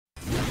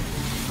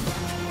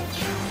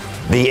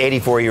The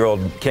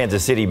 84-year-old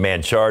Kansas City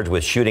man charged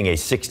with shooting a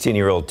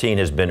 16-year-old teen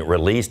has been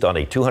released on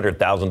a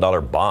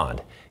 $200,000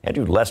 bond.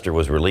 Andrew Lester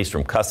was released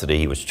from custody.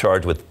 He was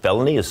charged with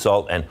felony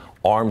assault and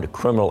armed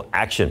criminal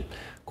action.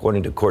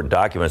 According to court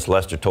documents,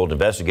 Lester told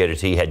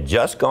investigators he had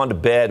just gone to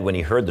bed when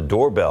he heard the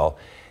doorbell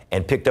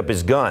and picked up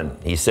his gun.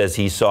 He says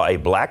he saw a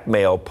black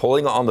male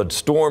pulling on the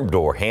storm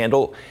door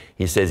handle.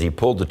 He says he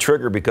pulled the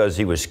trigger because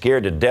he was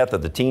scared to death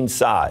of the teen's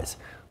size.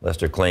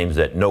 Lester claims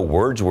that no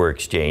words were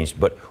exchanged,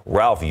 but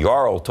Ralph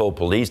Yarl told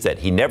police that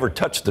he never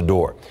touched the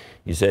door.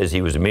 He says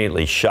he was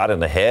immediately shot in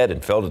the head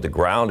and fell to the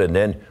ground and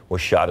then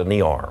was shot in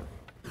the arm.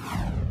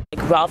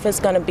 Ralph is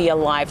going to be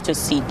alive to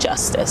see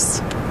justice,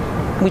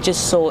 which is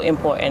so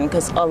important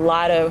because a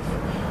lot of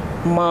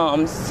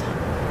moms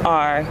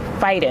are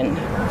fighting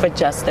for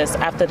justice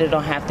after they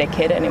don't have their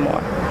kid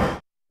anymore.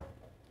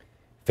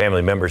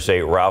 Family members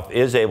say Ralph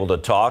is able to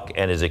talk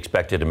and is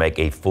expected to make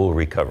a full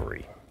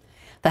recovery.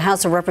 The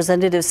House of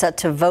Representatives set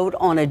to vote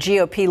on a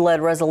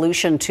GOP-led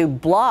resolution to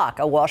block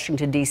a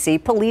Washington, D.C.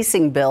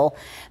 policing bill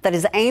that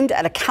is aimed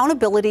at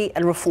accountability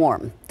and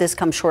reform. This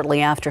comes shortly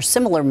after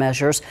similar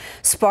measures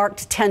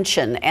sparked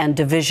tension and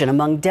division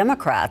among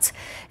Democrats.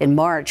 In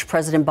March,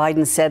 President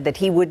Biden said that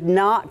he would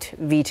not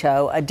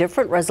veto a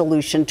different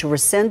resolution to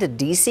rescind a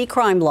D.C.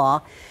 crime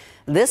law.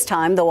 This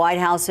time, the White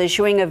House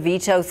issuing a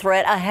veto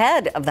threat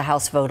ahead of the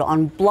House vote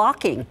on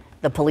blocking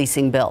the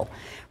policing bill.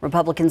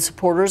 Republican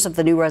supporters of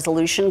the new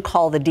resolution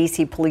call the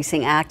D.C.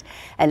 Policing Act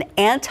an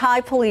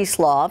anti-police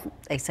law.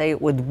 They say it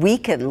would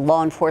weaken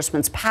law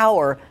enforcement's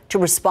power to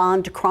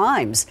respond to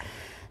crimes.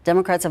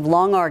 Democrats have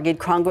long argued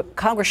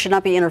Congress should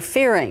not be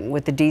interfering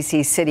with the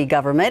D.C. city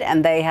government,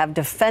 and they have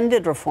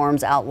defended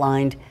reforms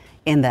outlined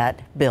in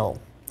that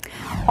bill.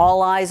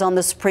 All eyes on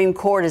the Supreme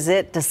Court as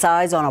it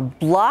decides on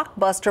a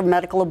blockbuster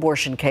medical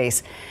abortion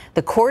case.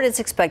 The court is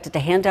expected to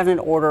hand down an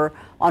order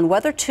on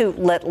whether to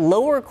let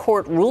lower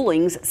court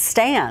rulings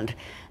stand.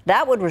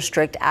 That would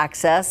restrict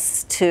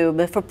access to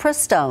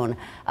mifepristone,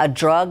 a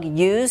drug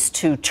used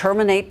to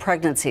terminate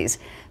pregnancies.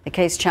 The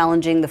case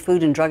challenging the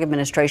Food and Drug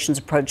Administration's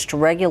approach to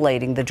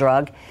regulating the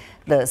drug.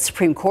 The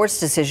Supreme Court's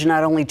decision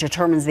not only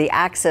determines the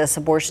access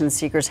abortion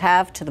seekers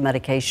have to the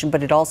medication,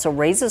 but it also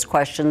raises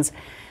questions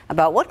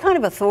about what kind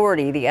of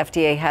authority the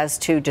FDA has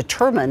to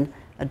determine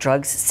a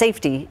drug's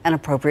safety and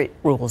appropriate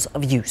rules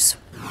of use.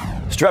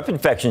 Strep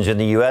infections in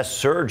the U.S.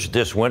 surged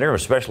this winter,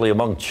 especially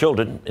among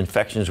children.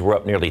 Infections were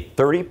up nearly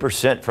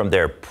 30% from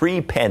their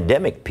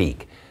pre-pandemic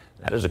peak.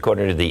 That is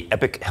according to the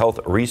Epic Health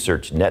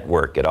Research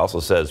Network. It also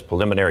says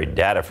preliminary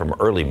data from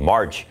early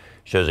March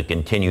shows a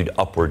continued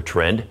upward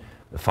trend.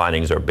 The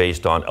findings are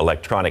based on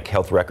electronic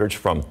health records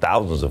from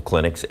thousands of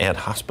clinics and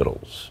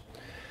hospitals.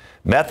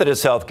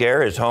 Methodist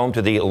Healthcare is home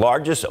to the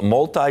largest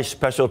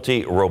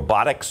multi-specialty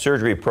robotic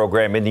surgery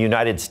program in the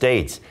United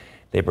States.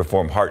 They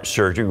perform heart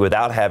surgery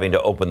without having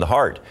to open the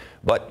heart,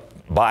 but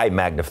by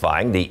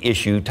magnifying the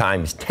issue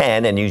times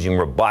 10 and using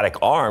robotic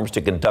arms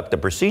to conduct the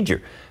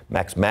procedure.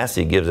 Max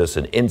Massey gives us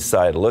an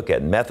inside look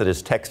at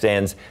Methodist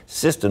TechStand's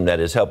system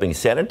that is helping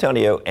San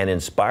Antonio and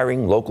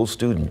inspiring local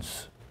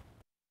students.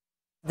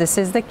 This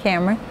is the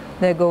camera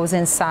that goes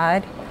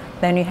inside.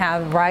 Then you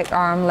have right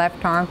arm,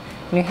 left arm.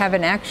 You have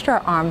an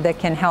extra arm that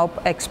can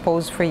help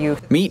expose for you.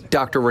 Meet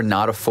Dr.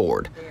 Renata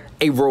Ford,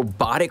 a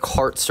robotic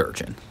heart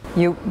surgeon.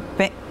 You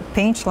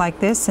pinch like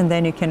this and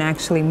then you can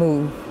actually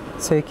move.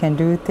 So you can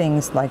do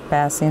things like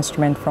pass the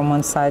instrument from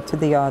one side to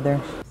the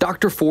other.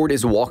 Dr. Ford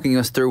is walking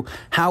us through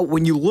how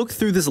when you look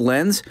through this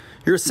lens,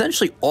 you're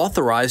essentially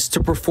authorized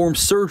to perform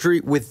surgery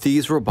with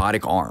these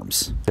robotic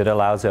arms. It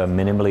allows a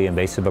minimally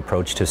invasive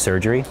approach to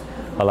surgery,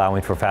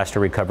 allowing for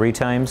faster recovery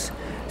times,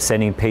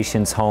 sending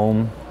patients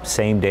home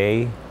same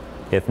day,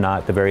 if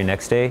not the very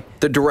next day.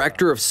 The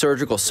director of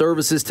surgical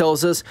services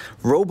tells us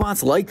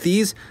robots like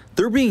these,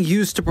 they're being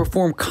used to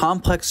perform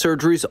complex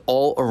surgeries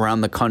all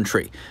around the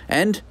country,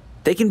 and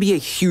they can be a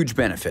huge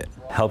benefit.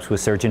 Helps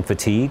with surgeon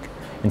fatigue.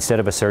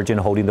 Instead of a surgeon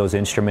holding those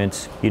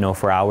instruments,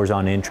 for hours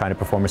on end trying to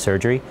perform a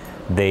surgery,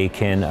 they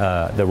can,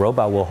 the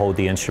robot will hold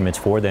the instruments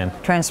for them.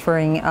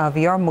 Transferring of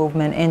your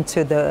movement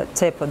into the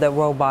tip of the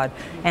robot,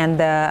 and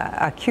the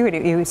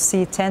acuity, you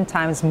see 10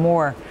 times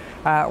more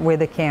with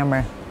the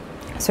camera.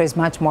 So it's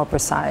much more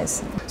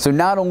precise. So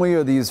not only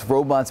are these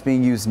robots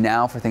being used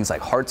now for things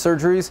like heart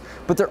surgeries,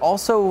 but they're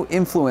also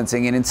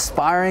influencing and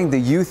inspiring the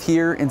youth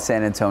here in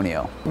San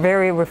Antonio.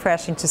 Very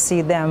refreshing to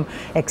see them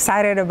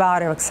excited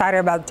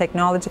about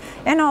technology,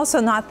 and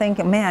also not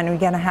thinking, man, we're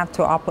gonna have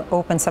to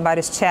open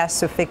somebody's chest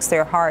to fix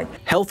their heart.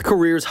 Health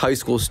Careers high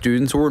school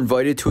students were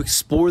invited to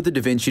explore the Da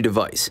Vinci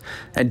device.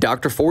 And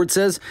Dr. Ford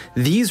says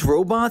these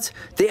robots,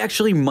 they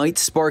actually might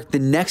spark the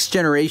next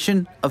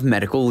generation of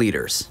medical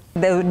leaders.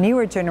 The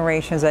newer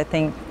generations, I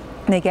think,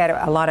 they get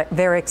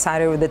very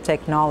excited with the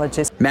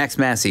technologies. Max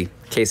Massey,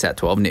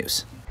 KSAT12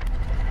 News.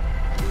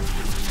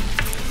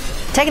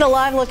 Taking a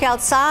live look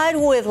outside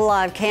with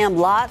live cam.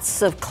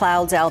 Lots of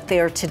clouds out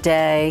there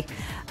today.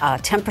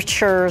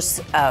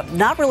 Temperatures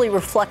not really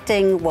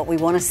reflecting what we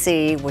want to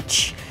see,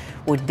 which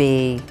would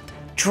be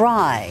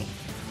dry,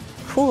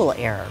 cool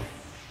air.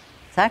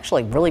 It's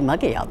actually really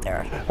muggy out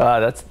there.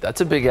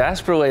 That's a big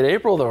ask for late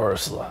April, though,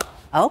 Ursula.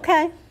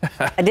 Okay.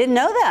 I didn't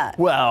know that.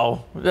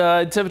 Well,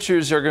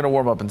 temperatures are going to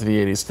warm up into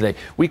the 80s today.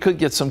 We could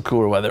get some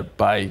cooler weather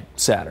by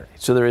Saturday,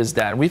 so there is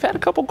that. And we've had a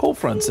couple cold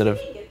fronts that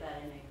have.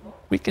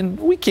 We can.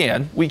 We're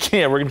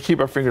going to keep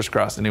our fingers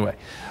crossed anyway.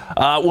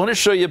 I want to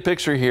show you a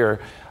picture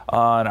here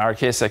on our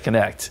KSAT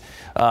Connect.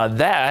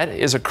 That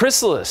is a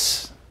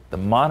chrysalis. The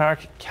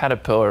monarch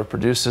caterpillar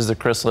produces the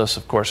chrysalis,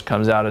 of course,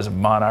 comes out as a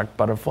monarch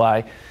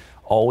butterfly.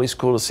 Always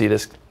cool to see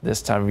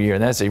this time of year,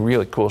 and that's a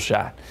really cool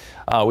shot.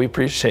 We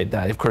appreciate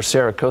that. Of course,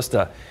 Sarah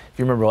Costa, if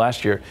you remember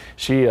last year,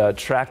 she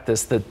tracked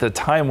the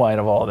timeline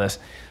of all of this,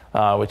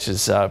 which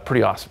is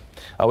pretty awesome.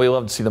 We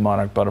love to see the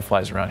monarch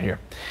butterflies around here.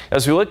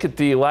 As we look at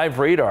the live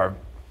radar,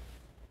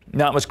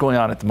 not much going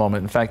on at the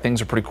moment. In fact,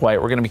 things are pretty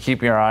quiet. We're going to be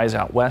keeping our eyes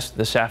out west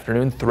this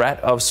afternoon. Threat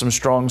of some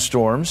strong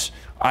storms,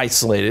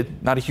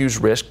 isolated, not a huge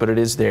risk, but it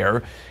is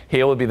there.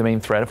 Hail would be the main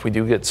threat if we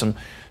do get some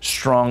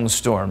strong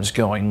storms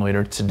going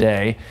later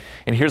today.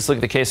 And here's a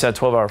look at the KSAT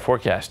 12-hour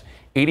forecast.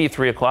 80 at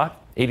 3 o'clock,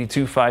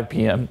 82 5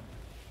 p.m.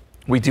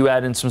 We do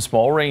add in some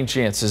small rain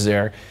chances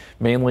there,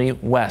 mainly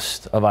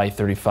west of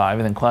I-35,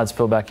 and then clouds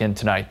fill back in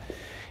tonight.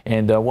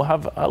 And we'll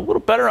have a little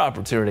better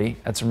opportunity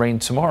at some rain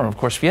tomorrow. Of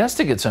course,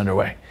 Fiesta gets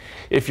underway.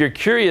 If you're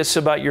curious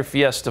about your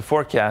Fiesta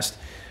forecast,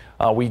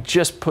 we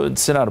just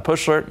sent out a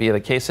push alert via the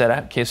KSAT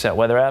app, KSAT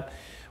weather app,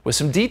 with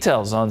some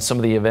details on some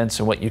of the events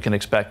and what you can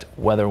expect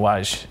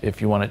weather-wise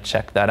if you want to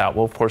check that out.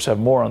 We'll, of course, have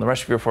more on the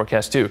rest of your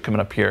forecast, too, coming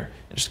up here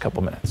in just a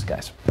couple minutes,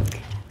 guys.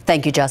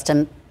 Thank you,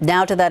 Justin.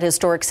 Now to that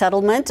historic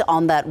settlement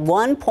on that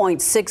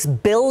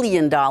 $1.6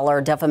 billion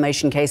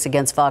defamation case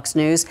against Fox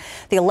News.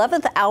 The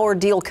 11th hour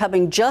deal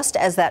coming just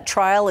as that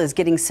trial is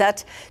getting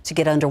set to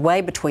get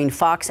underway between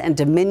Fox and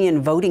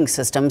Dominion Voting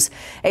Systems.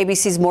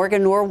 ABC's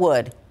Morgan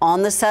Norwood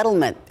on the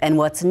settlement and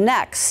what's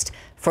next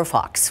for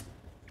Fox.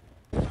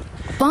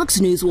 Fox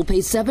News will pay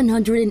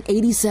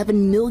 $787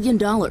 million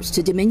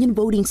to Dominion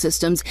Voting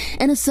Systems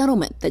in a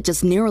settlement that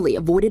just narrowly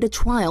avoided a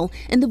trial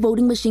in the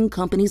voting machine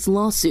company's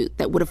lawsuit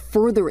that would have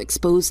further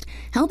exposed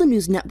how the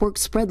news network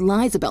spread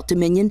lies about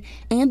Dominion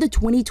and the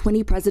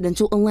 2020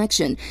 presidential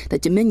election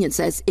that Dominion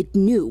says it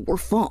knew were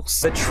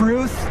false. The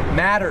truth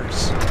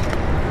matters.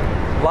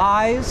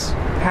 Lies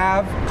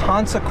have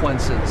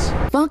consequences.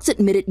 Fox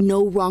admitted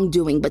no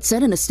wrongdoing, but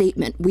said in a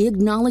statement, "We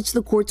acknowledge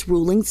the court's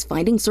rulings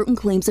finding certain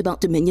claims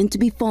about Dominion to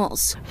be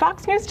false."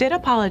 Fox News did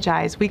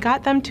apologize. We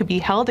got them to be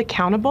held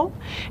accountable,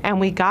 and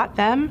we got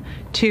them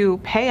to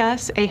pay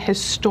us a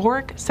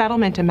historic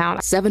settlement amount.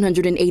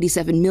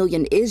 $787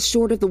 million is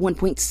short of the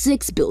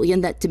 $1.6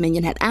 billion that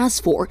Dominion had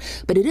asked for,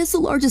 but it is the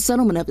largest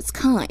settlement of its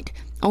kind.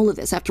 All of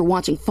this after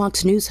watching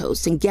Fox News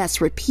hosts and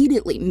guests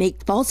repeatedly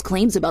make false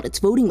claims about its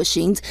voting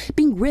machines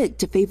being rigged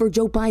to favor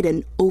Joe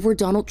Biden over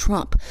Donald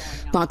Trump.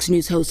 Fox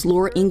News host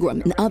Laura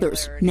Ingraham and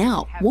others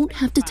now won't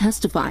have to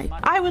testify.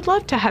 I would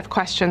love to have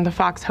questioned the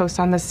Fox hosts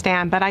on the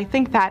stand, but I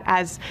think that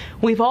as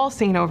we've all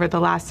seen over the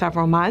last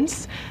several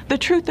months, the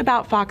truth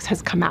about Fox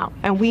has come out,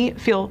 and we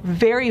feel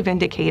very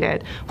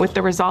vindicated with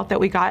the result that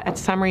we got at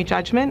summary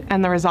judgment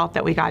and the result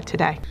that we got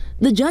today.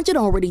 The judge had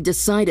already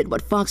decided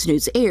what Fox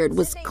News aired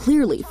was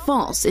clearly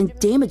false and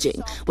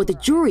damaging. What the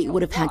jury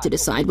would have had to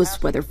decide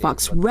was whether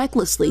Fox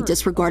recklessly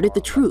disregarded the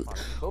truth.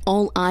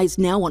 All eyes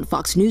now on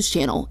Fox News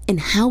Channel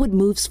and how it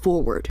moves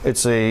forward.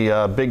 It's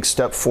a big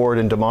step forward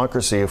in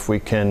democracy if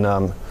we can,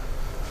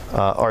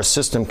 our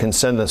system can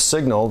send a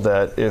signal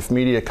that if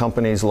media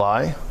companies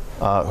lie,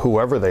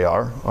 whoever they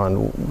are, on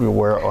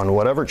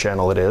whatever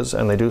channel it is,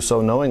 and they do so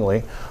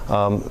knowingly,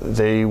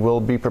 they will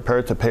be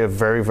prepared to pay a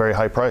very, very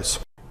high price.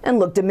 And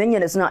look,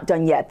 Dominion is not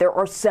done yet. There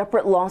are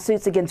separate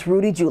lawsuits against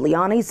Rudy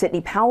Giuliani,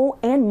 Sidney Powell,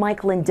 and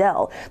Mike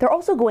Lindell. They're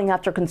also going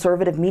after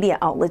conservative media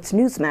outlets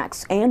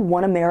Newsmax and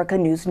One America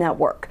News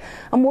Network.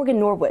 I'm Morgan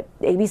Norwood,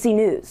 ABC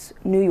News,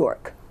 New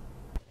York.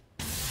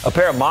 A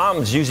pair of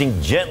moms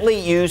using gently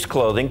used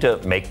clothing to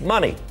make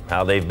money.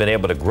 How they've been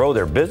able to grow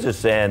their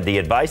business and the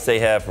advice they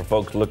have for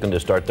folks looking to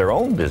start their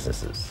own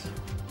businesses.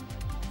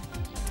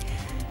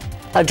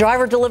 A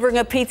driver delivering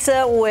a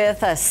pizza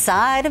with a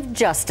side of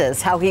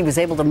justice. How he was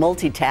able to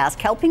multitask,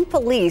 helping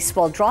police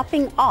while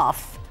dropping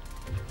off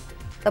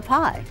the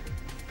pie.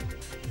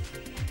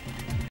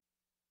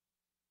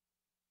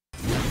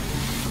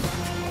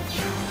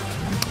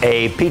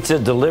 A pizza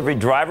delivery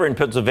driver in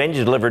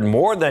Pennsylvania delivered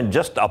more than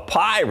just a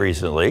pie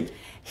recently.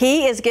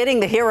 He is getting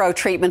the hero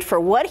treatment for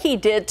what he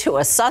did to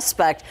a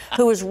suspect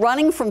who was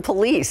running from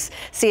police.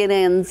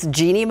 CNN's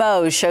Jeannie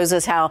Mose shows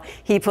us how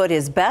he put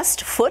his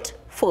best foot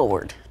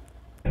forward.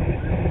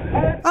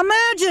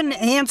 Imagine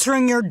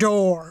answering your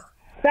door.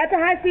 That's a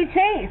high-speed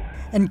chase.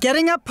 And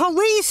getting a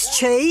police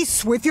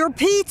chase with your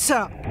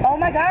pizza. Oh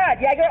my God,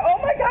 Jaeger! Oh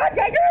my God,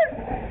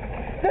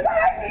 Jaeger! There's a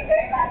high-speed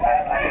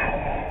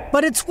chase!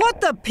 But it's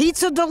what the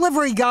pizza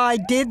delivery guy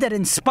did that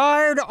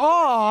inspired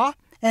awe,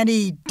 and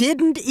he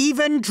didn't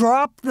even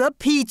drop the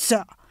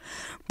pizza.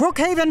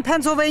 Brookhaven,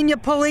 Pennsylvania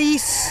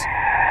police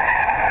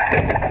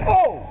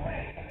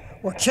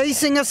were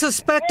chasing a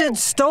suspected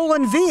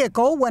stolen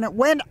vehicle when it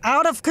went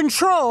out of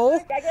control.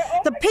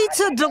 The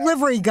pizza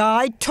delivery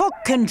guy took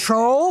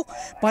control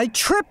by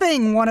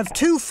tripping one of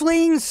two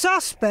fleeing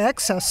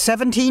suspects, a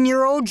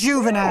 17-year-old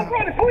juvenile.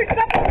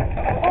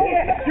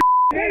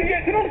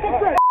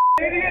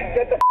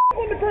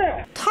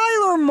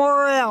 Tyler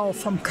Morrell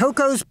from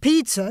Coco's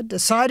Pizza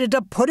decided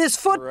to put his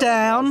foot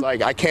down.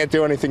 I can't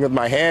do anything with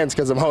my hands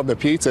because I'm holding the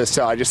pizza,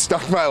 so I just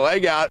stuck my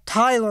leg out.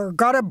 Tyler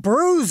got a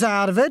bruise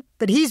out of it,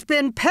 but he's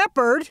been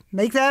peppered.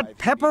 Make that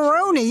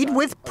pepperonied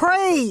with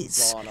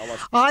praise.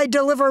 I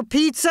deliver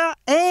pizza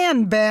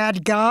and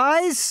bad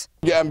guys.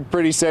 Yeah, I'm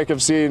pretty sick of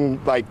seeing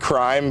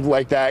crime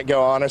like that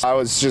go on. I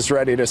was just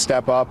ready to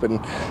step up, and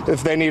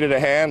if they needed a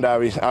hand, I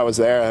was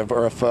there,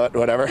 or a foot,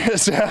 whatever.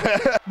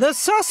 The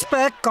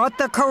suspect got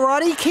the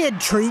Karate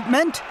Kid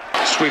treatment.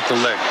 Sweep the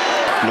leg.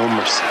 No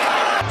mercy.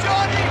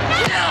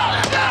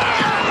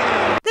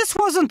 This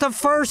wasn't the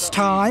first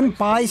time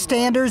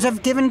bystanders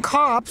have given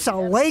cops a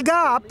leg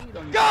up.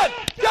 God!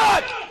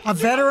 God! A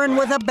veteran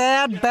with a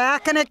bad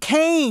back and a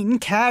cane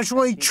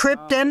casually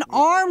tripped an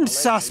armed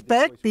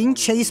suspect being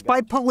chased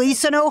by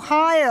police in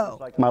Ohio.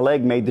 My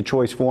leg made the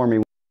choice for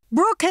me.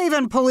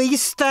 Brookhaven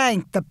police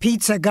thanked the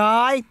pizza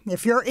guy.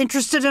 If you're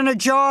interested in a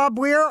job,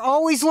 we're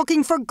always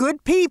looking for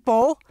good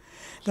people.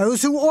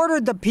 Those who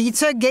ordered the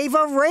pizza gave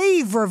a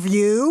rave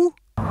review.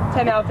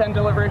 10 out of 10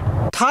 delivered.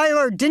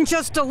 Tyler didn't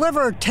just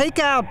deliver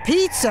takeout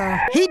pizza,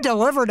 he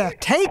delivered a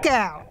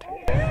takeout.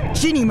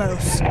 Jeannie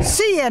Mose,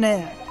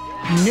 CNN,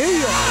 New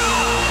York.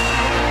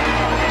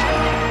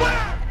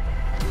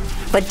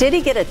 But did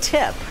he get a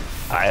tip?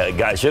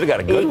 I should have got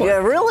a good one.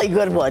 A really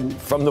good one.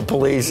 From the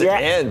police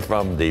and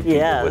from the people.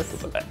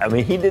 Yes. I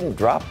mean, he didn't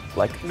drop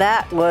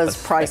That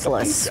was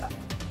priceless.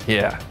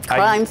 Yeah.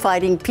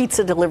 Crime-fighting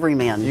pizza delivery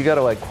man. You got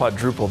to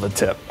quadruple the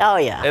tip. Oh,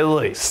 yeah. At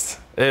least.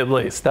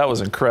 That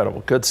was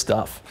incredible. Good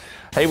stuff.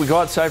 Hey, we go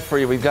outside for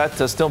you. We've got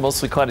still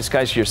mostly cloudy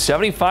skies here.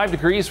 75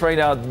 degrees right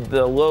now.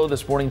 The low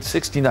this morning,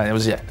 69. That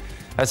was it.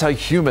 That's how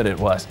humid it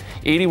was.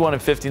 81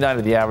 and 59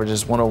 are the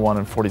averages. 101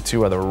 and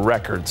 42 are the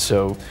records.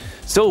 So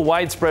still a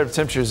widespread of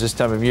temperatures this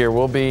time of year.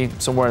 We'll be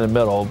somewhere in the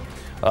middle,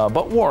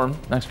 but warm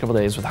next couple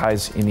days with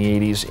highs in the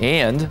 80s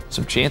and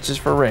some chances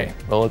for rain.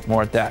 We'll look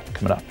more at that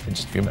coming up in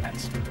just a few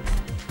minutes.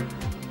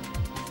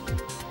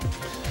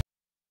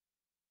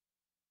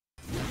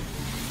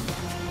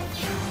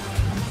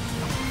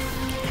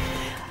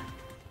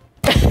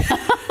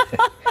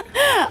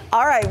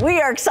 All right, we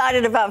are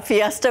excited about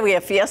Fiesta. We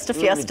have Fiesta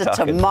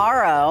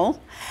tomorrow.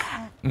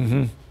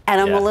 Mm-hmm.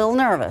 And I'm a little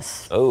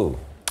nervous. Oh.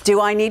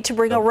 Do I need to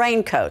bring a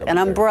raincoat, an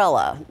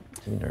umbrella?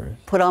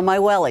 Put on my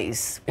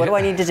wellies? What do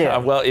I need to do?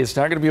 Well, it's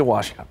not going to be a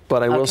washout,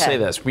 but I will say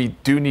this. We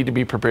do need to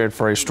be prepared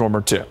for a storm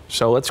or two.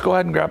 So let's go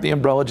ahead and grab the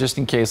umbrella just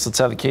in case. Let's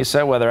have the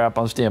KSAT weather app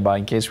on standby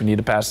in case we need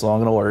to pass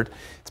along an alert.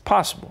 It's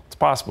possible. It's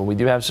possible. We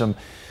do have some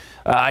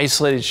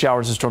isolated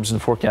showers and storms in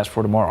the forecast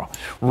for tomorrow.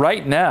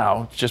 Right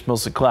now, it's just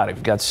mostly cloudy.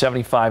 We've got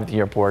 75 at the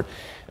airport.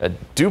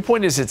 Dew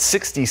point is at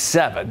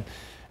 67.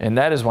 And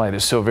that is why it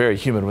is so very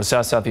humid with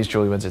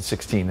south-southeasterly winds at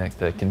 16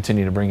 that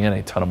continue to bring in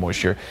a ton of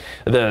moisture.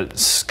 The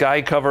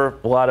sky cover,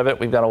 a lot of it.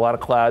 We've got a lot of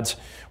clouds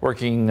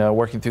working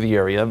through the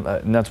area,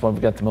 and that's why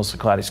we've got the mostly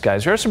cloudy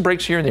skies. There are some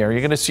breaks here and there.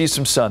 You're going to see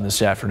some sun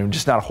this afternoon,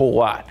 just not a whole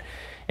lot.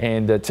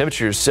 And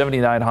temperatures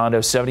 79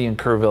 Hondo, 70 in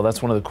Kerrville.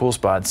 That's one of the cool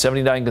spots.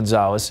 79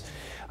 Gonzales.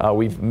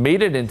 We've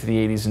made it into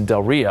the 80s in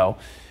Del Rio,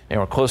 and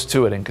we're close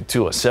to it in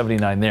Cotulla,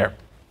 79 there.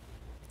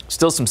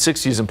 Still some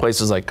 60s in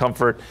places like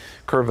Comfort,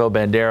 Kerrville,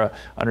 Bandera,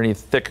 underneath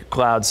thick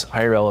clouds,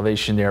 higher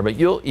elevation there. But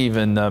you'll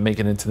even make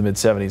it into the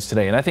mid-70s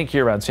today. And I think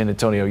here around San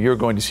Antonio, you're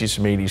going to see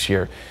some 80s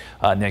here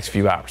next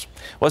few hours.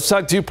 Let's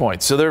talk dew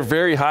points. So they're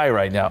very high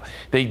right now.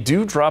 They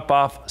do drop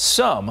off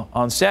some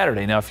on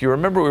Saturday. Now, if you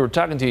remember, we were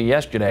talking to you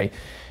yesterday,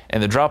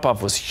 and the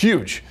drop-off was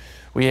huge.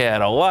 We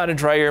had a lot of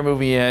dry air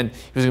moving in. It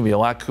was going to be a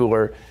lot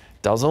cooler.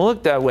 Doesn't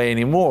look that way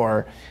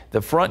anymore.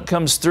 The front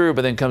comes through,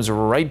 but then comes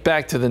right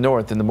back to the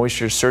north, and the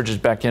moisture surges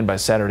back in by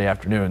Saturday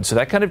afternoon. So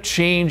that kind of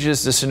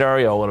changes the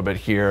scenario a little bit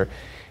here,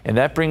 and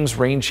that brings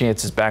rain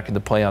chances back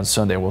into play on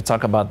Sunday. We'll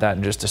talk about that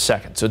in just a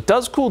second. So it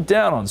does cool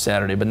down on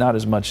Saturday, but not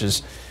as much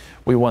as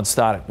we once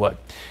thought it would.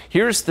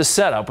 Here's the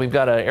setup. We've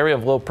got an area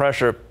of low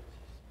pressure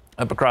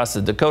up across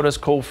the Dakotas.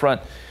 Cold front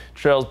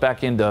trails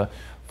back into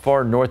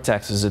far north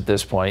Texas at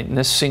this point, and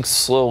this sinks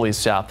slowly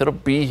south. It'll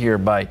be here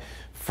by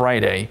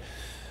Friday.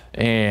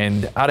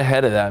 And out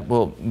ahead of that,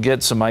 we'll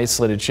get some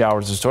isolated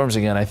showers and storms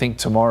again, I think,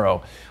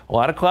 tomorrow. A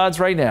lot of clouds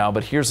right now,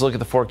 but here's a look at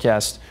the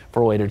forecast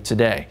for later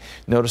today.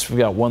 Notice we've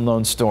got one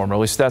lone storm, or at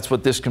least that's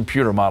what this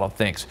computer model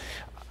thinks.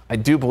 I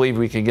do believe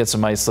we can get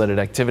some isolated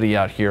activity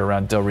out here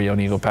around Del Rio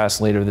and Eagle Pass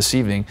later this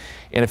evening.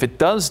 And if it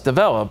does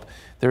develop,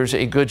 there's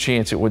a good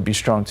chance it would be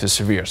strong to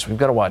severe. So we've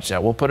got to watch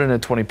that. We'll put in a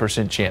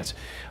 20% chance.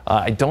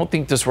 I don't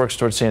think this works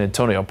towards San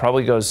Antonio. It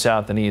probably goes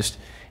south and east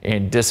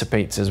and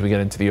dissipates as we get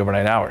into the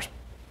overnight hours.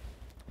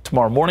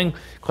 Tomorrow morning,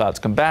 clouds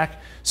come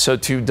back. So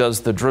too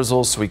does the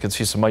drizzle. So we can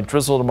see some light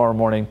drizzle tomorrow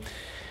morning.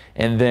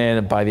 And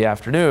then by the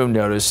afternoon,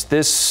 notice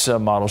this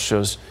model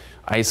shows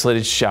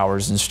isolated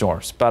showers and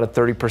storms, about a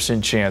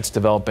 30% chance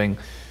developing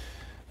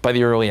by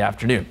the early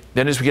afternoon.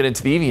 Then as we get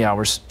into the evening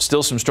hours,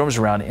 still some storms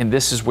around, and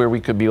this is where we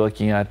could be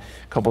looking at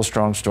a couple of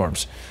strong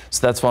storms.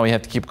 So that's why we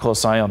have to keep a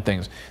close eye on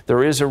things.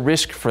 There is a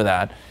risk for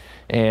that,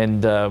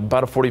 and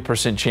about a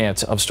 40%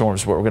 chance of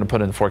storms, what we're going to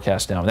put in the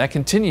forecast now. And that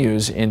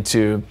continues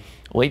into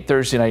late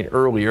Thursday night,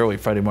 early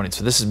Friday morning.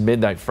 So this is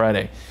midnight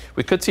Friday.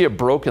 We could see a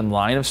broken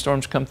line of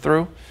storms come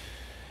through.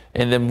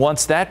 And then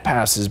once that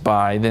passes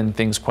by, then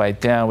things quiet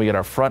down. We get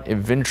our front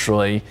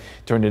eventually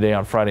during the day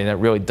on Friday, and that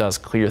really does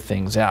clear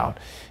things out.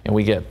 And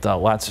we get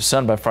lots of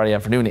sun by Friday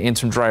afternoon and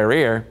some drier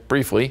air,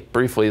 briefly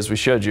as we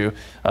showed you,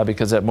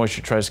 because that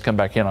moisture tries to come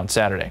back in on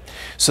Saturday.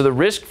 So the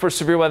risk for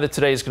severe weather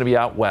today is going to be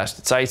out west.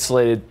 It's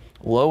isolated,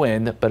 low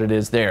end, but it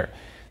is there.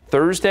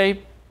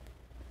 Thursday,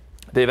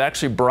 they've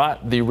actually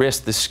brought the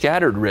risk, the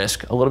scattered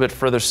risk, a little bit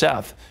further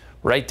south,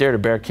 right there to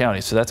Bexar County.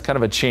 So that's kind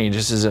of a change.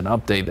 This is an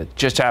update that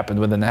just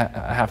happened within a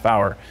half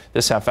hour.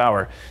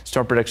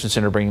 Storm Prediction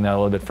Center bringing that a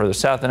little bit further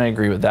south, and I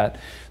agree with that.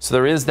 So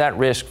there is that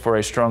risk for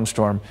a strong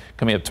storm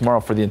coming up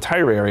tomorrow for the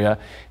entire area,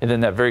 and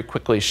then that very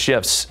quickly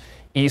shifts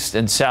east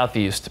and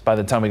southeast by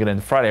the time we get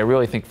into Friday. I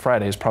really think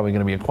Friday is probably going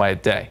to be a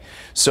quiet day.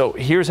 So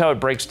here's how it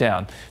breaks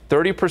down.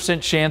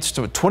 30% chance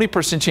to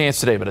 20% chance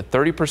today, but a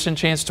 30%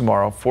 chance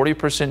tomorrow,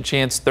 40%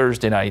 chance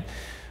Thursday night.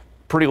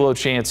 Pretty low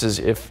chances,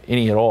 if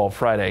any at all,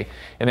 Friday.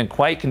 And then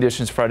quiet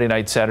conditions Friday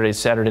night,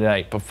 Saturday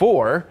night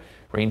before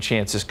rain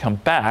chances come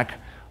back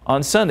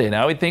on Sunday.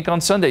 Now, we'd think on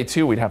Sunday,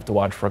 too, we'd have to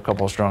watch for a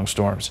couple of strong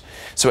storms.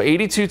 So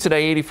 82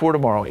 today, 84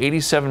 tomorrow,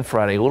 87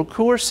 Friday. A little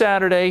cooler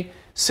Saturday,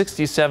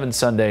 67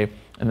 Sunday,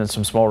 and then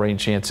some small rain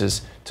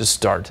chances to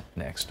start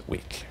next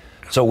week.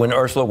 So when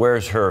Ursula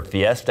wears her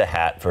Fiesta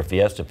hat for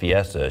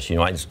Fiesta, she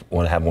might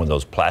want to have one of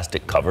those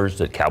plastic covers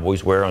that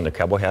cowboys wear on their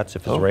cowboy hats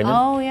if it's raining.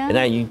 Oh, yeah. And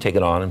now you take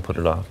it on and put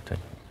it off.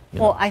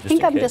 Well, I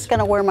think I'm just going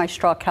to wear my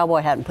straw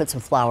cowboy hat and put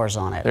some flowers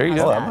on it. There you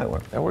go. That might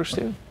work. That works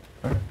too.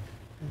 All right.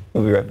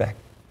 We'll be right back.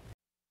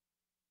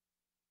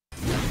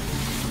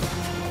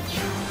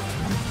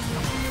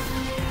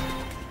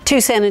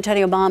 Two San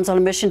Antonio moms on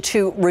a mission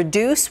to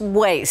reduce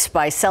waste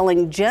by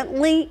selling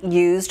gently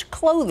used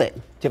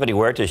clothing. Tiffany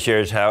Huerta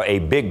shares how a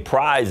big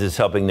prize is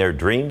helping their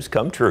dreams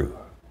come true.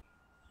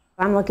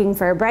 I'm looking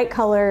for bright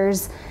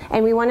colors,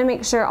 and we want to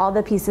make sure all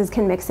the pieces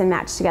can mix and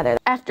match together.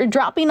 After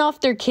dropping off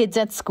their kids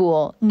at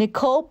school,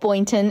 Nicole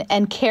Boynton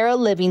and Kara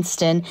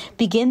Livingston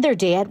begin their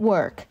day at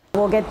work.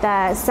 We'll get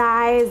the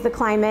size, the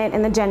climate,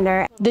 and the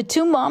gender. The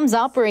two moms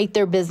operate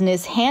their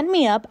business Hand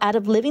Me Up out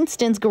of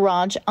Livingston's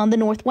garage on the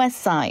northwest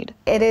side.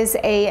 It is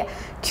a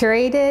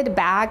curated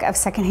bag of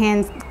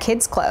secondhand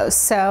kids' clothes.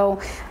 So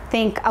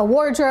think a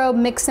wardrobe,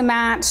 mix and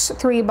match,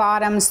 3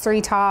 bottoms,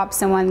 3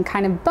 tops, and one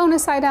kind of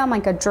bonus item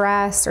like a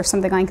dress or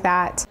something like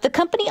that. The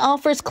company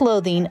offers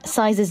clothing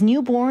sizes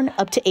newborn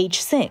up to age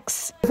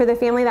 6. For the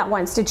family that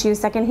wants to choose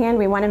secondhand,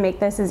 we want to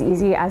make this as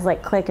easy as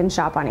like click and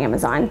shop on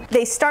Amazon.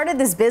 They started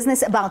this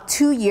business about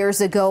 2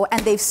 years ago, and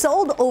they've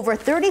sold over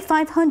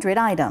 3,500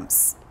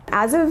 items.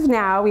 As of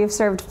now, we have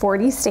served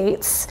 40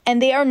 states.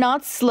 And they are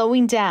not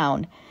slowing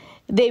down.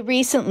 They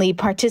recently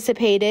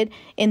participated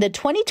in the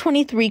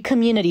 2023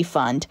 Community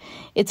Fund.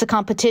 It's a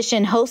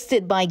competition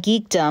hosted by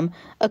Geekdom,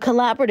 a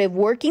collaborative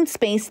working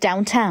space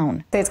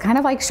downtown. It's kind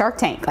of like Shark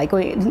Tank. Like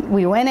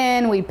we went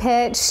in, we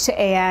pitched,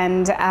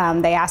 and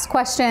they asked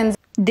questions.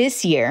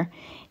 This year,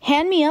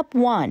 Hand Me Up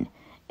won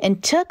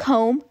and took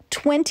home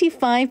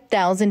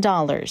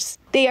 $25,000.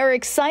 They are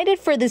excited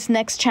for this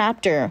next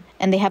chapter,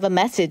 and they have a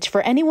message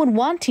for anyone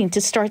wanting to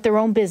start their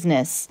own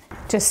business.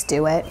 Just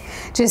do it.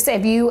 Just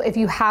if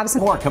you have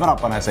some more coming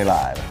up on SA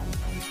Live.